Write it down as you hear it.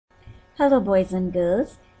Hello boys and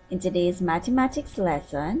girls, in today's mathematics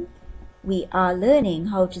lesson, we are learning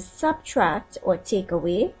how to subtract or take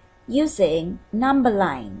away using number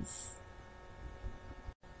lines.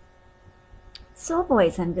 So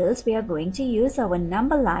boys and girls, we are going to use our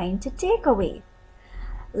number line to take away.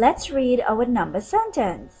 Let's read our number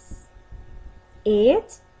sentence.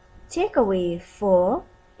 8 take away 4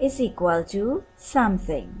 is equal to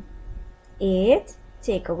something. 8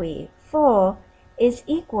 take away 4 is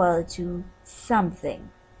equal to something.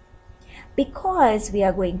 Because we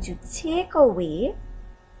are going to take away,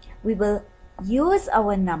 we will use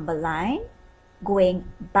our number line going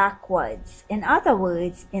backwards. In other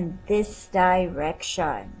words, in this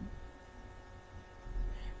direction.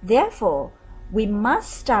 Therefore, we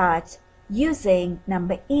must start using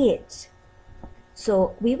number 8.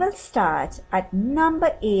 So we will start at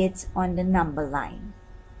number 8 on the number line.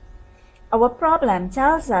 Our problem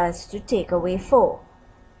tells us to take away 4.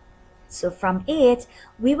 So from 8,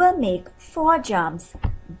 we will make 4 jumps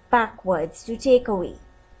backwards to take away.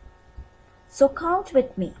 So count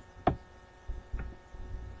with me.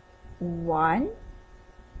 1,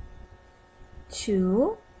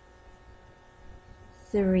 2,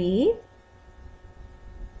 3,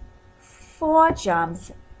 4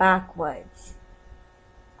 jumps backwards.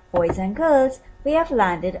 Boys and girls, we have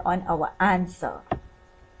landed on our answer.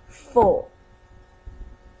 4.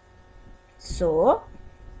 So,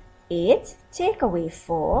 8 take away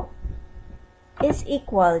 4 is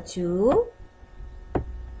equal to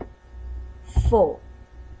 4.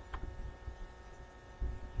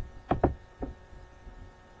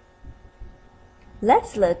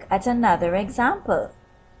 Let's look at another example.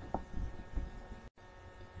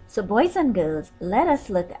 So boys and girls, let us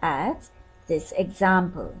look at this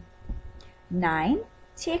example. 9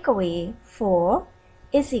 take away 4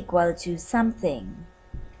 is equal to something.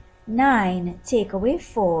 9 take away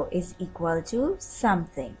 4 is equal to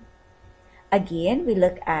something. Again, we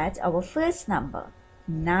look at our first number,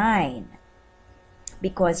 9.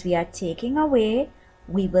 Because we are taking away,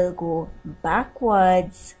 we will go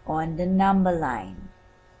backwards on the number line.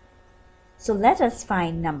 So let us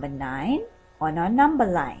find number 9 on our number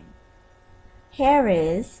line. Here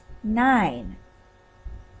is 9.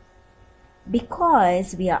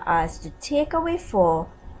 Because we are asked to take away 4,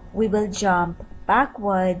 we will jump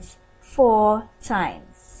backwards 4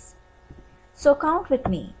 times. So count with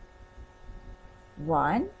me.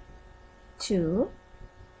 1, 2,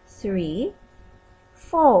 3,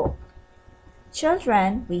 4.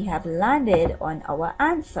 Children, we have landed on our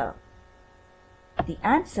answer. The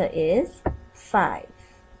answer is 5.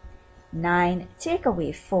 9 take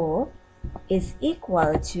away 4 is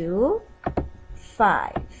equal to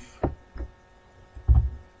 5.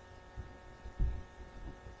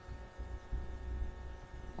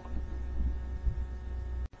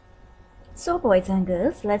 So boys and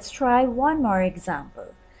girls, let's try one more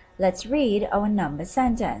example. Let's read our number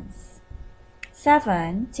sentence.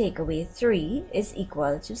 7 take away 3 is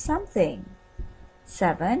equal to something.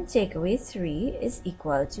 7 take away 3 is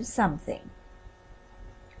equal to something.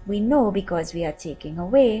 We know because we are taking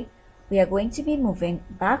away, we are going to be moving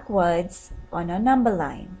backwards on our number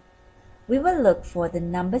line. We will look for the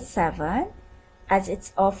number 7 as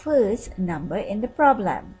it's our first number in the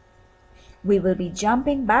problem. We will be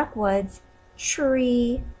jumping backwards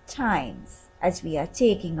 3 times as we are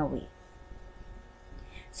taking away.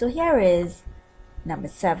 So here is number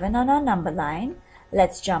 7 on our number line.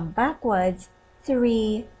 Let's jump backwards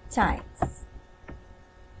 3 times.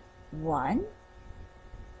 1,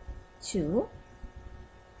 2,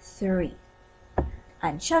 3.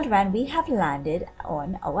 And children, we have landed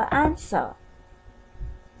on our answer.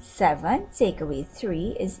 7 take away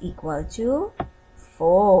 3 is equal to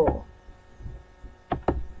 4.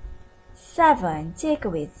 7 take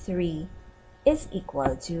away 3 is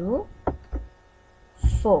equal to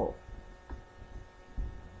 4.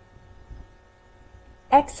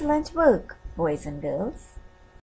 Excellent work, boys and girls.